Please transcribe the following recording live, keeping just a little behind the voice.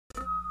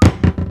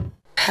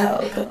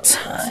Pelpa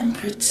time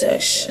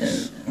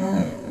protection.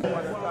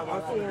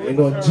 You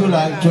know,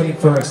 July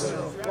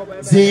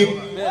 21st. See,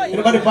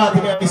 anybody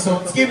party me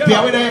so Skimpy,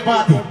 when are you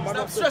party?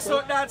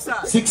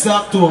 6th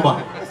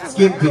October.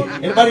 Skimpy.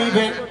 Anybody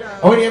even?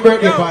 When your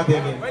birthday party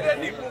again?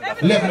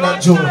 11th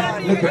of June.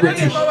 Look at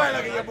British.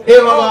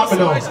 Hey, what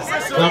happened now?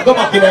 Now come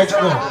back in the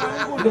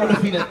now. You don't want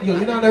to feel that. Yo,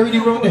 you know the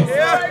reading room there?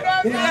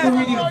 You know the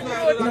reading room.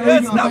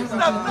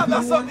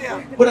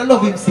 But I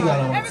love him sing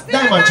along.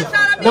 Diamond Chick.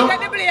 No?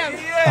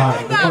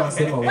 Alright, come on,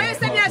 say more. Why you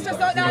say me just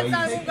out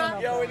dancehall,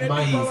 Munga?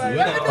 My easy.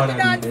 You're not gonna do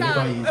it.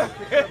 My easy.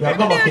 You're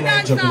going back in the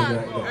juggling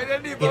right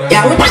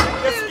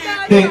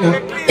now.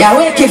 Yeah,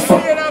 where kid for?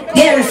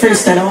 Gary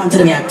freestyle, I want to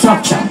do me a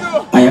capture.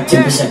 I have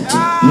 10%.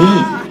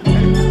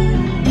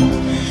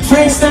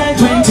 Freestyle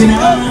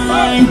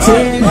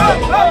 2019.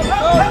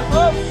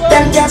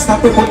 Them can't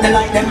stop, we put the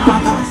light, them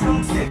hot.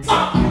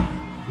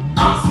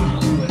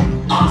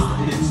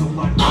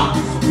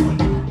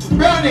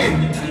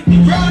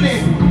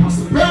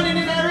 Running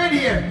in already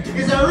here.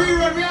 It's a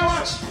rerun we are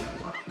watch.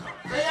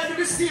 I do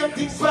the same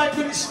thing 5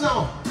 minutes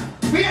now.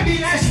 We are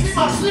being nice,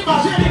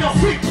 slimmers, ready to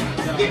flick.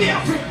 Give me a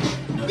flick.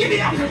 Give me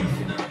a flick.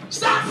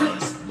 Start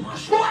flicks.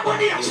 What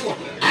money up to?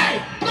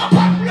 Hey, no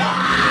problem.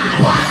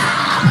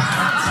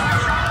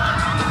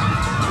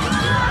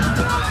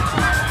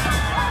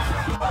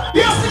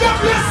 You're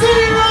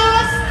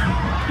serious?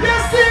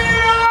 You're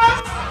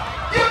serious?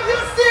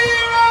 You're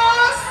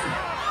serious?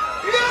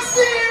 You're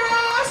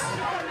serious?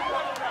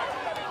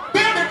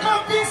 Baby,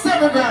 come be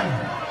 7 grand.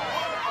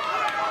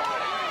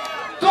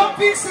 Come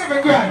be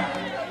 7 grand.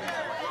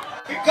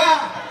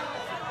 Because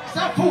it's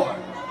a 4,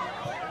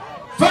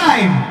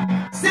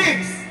 5,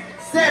 6,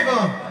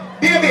 7.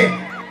 Baby,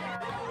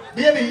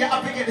 you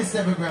have to get the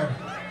 7 grand.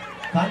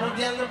 Cannot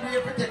get the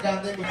brave protect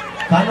on them.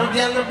 Cannot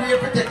get the brave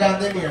protect on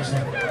them here,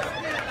 sir.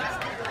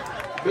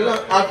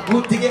 Look, a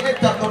good thing in the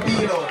top of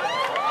below.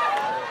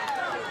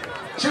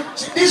 She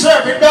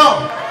deserve it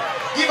now.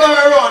 Give her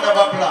a round of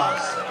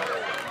applause.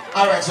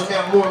 Alright, so we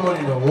have more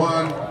money now.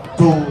 1,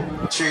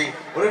 2, 3.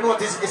 What do you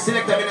notice? The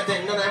selector will not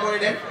take none of the money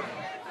then?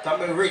 Can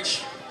be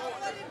rich.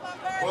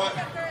 What?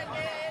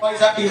 What is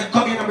that?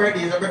 Come here on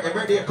birthday. Is a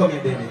birthday? Come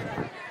here, baby.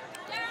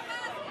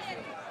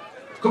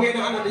 Come here,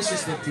 no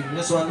disrespect you.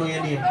 Just want to know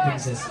your name,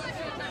 princess.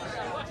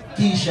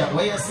 Keisha.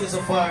 Where you stay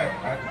so far?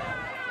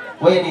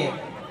 Where your name?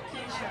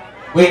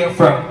 Where you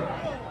from?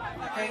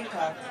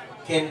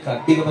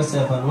 Kencut. Big up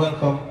yourself and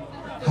welcome.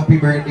 Happy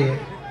birthday.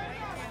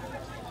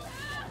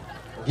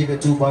 I'll give you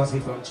 2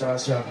 baskets from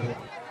Charles Chaplin.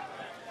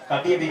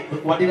 Baby,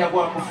 what did I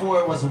want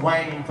before was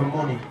whining for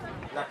money,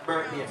 not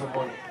birthday for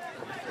money.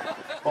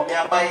 But me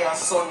I buy a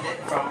Sunday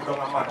from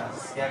Dunga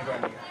Mothers, your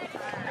granny.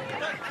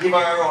 Give her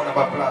a round of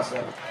applause.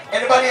 Yeah.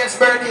 Anybody else's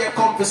birthday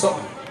come for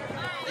something?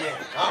 Yeah,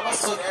 I'm a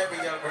son every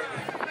girl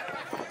birthday.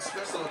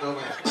 Stress out over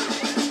here.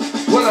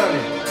 Hold on.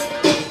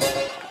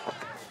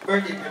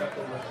 Birthday,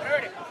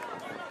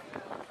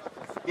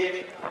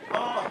 baby.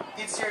 Oh,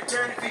 it's your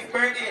 35th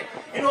birthday.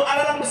 You know,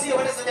 all along the sea,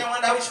 when they say they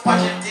wonder which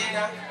pageant, you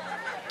know?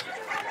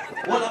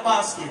 One a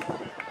basket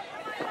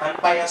and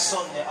buy a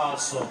Sunday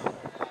also. I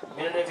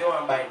don't know if you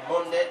want to buy it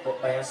Monday,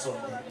 but buy a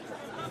Sunday.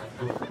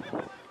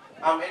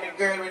 Any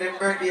girl with a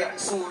birthday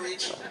so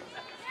rich,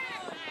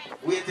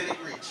 wait till it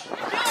reach.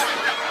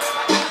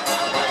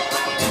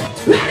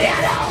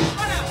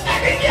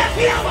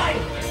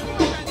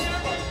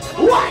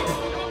 Why?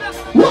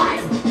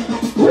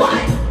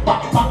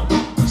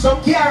 Some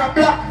Kiara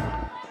Black,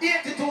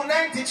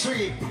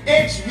 8293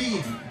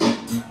 HV,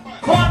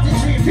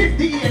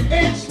 4358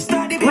 H.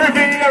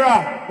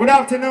 Riviera, good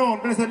afternoon,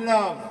 blessed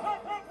love.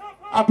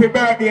 Happy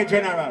birthday,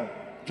 General.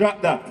 Drop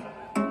that.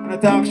 On a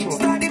talk show. You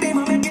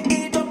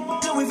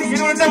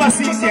don't never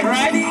see it yet,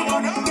 right?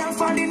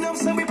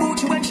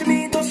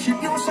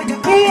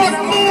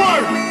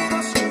 More!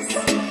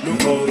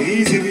 Look how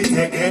easy we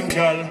take them,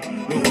 girl.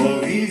 Look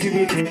how easy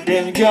we take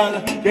them,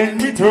 girl. Then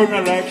we turn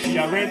her like she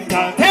a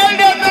rental. Tell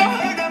them now!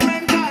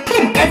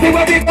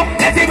 Everywhere we go,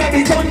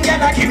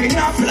 girl, I give it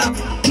enough love.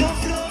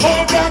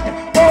 Oh God,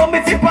 oh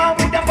me tip on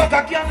with the bag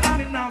of girl, and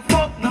me not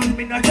fuck, no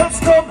me not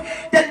just come.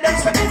 Tell them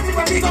so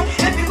everywhere we go,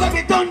 everywhere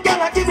we done,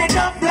 girl, I give it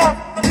enough love.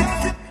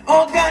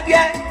 Oh God,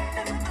 yeah.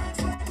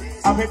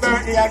 Happy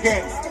birthday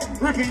again,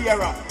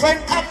 Riviera. When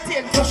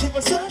acting, so she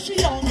was so she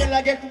young, girl,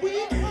 I get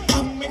weak.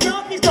 And me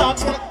not be talk,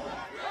 so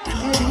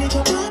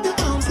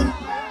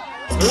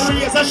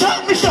raise a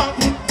shot, me shot.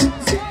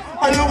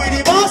 And you with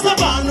the boss of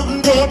all,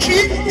 nothing go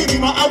cheap. If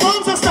you I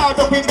want to start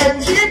up with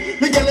them cheap,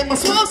 the girl in my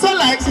small so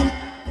likes him.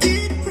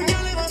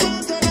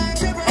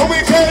 And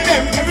we tell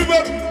them,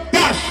 everybody,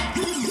 dash.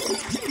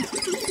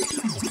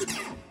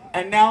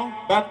 And now,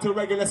 back to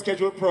regular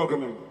scheduled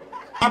programming.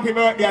 Happy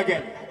birthday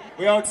again.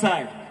 We're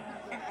outside.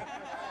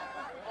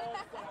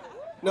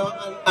 No,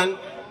 and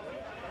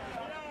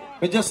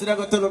we just said I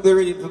got to turn up the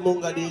radio for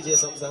Munga DJ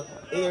something.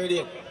 Ain't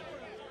ready?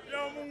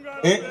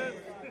 Eh?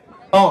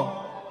 Oh.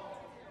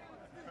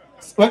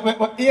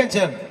 What,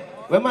 Angel?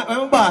 Where my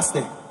boss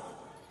there?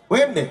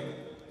 Where him there?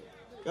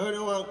 I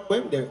don't want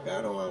him there.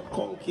 I don't want to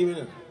come keep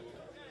him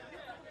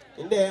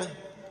in there.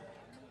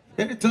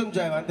 Take the thumb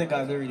drive and take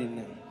out the reading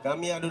now. Because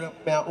me, I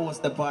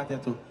host the party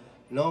too.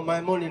 No, my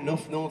money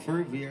enough now for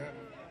Riviera.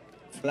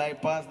 Fly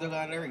past the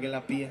gun and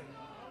regular pay.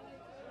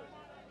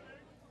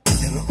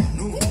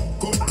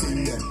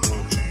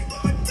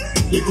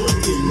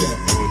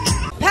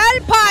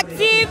 Pelpa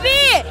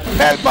TV!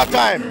 Pelpa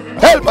time!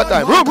 Pelpa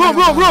time! Room!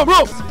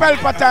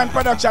 Pelpa time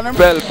production.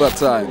 Pelpa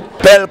time!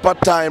 Pelpa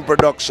time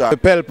production.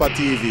 Pelpa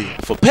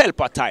TV. For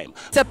Pelpa time.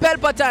 It's a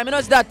Pelpa time, you know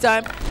it's that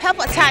time.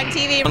 Pelpa time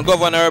TV. I'm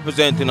governor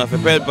representing of a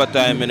Pelpa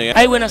time, you know.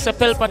 I when I say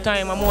Pelpa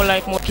time, I'm more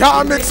like more.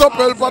 Can't mix up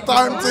Pelpa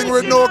time thing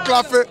with no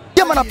coffee.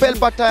 Yeah, man, a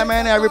Pelpa time,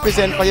 and I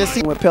represent for you.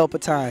 See, with Pelpa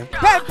time.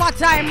 Pelpa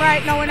time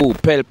right now. Oh,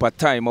 Pelpa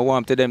time, I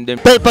want to them.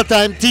 Pelpa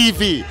time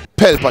TV.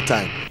 Pelpa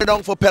time.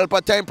 Down for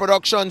Pelpa time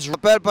productions.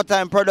 Pelpa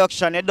time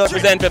production. It does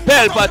Represent for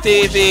Pelpa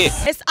TV.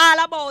 It's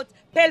all about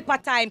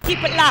Pelpa time.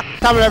 Keep it locked.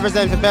 Come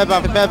represent for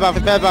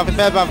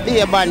Pelpa, be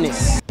a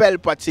badness.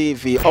 Pelpa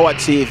TV, our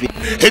TV.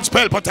 It's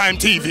Pelpa time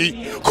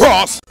TV.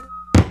 Cross.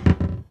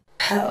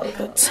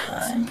 Pelpa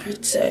time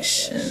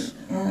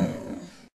protection.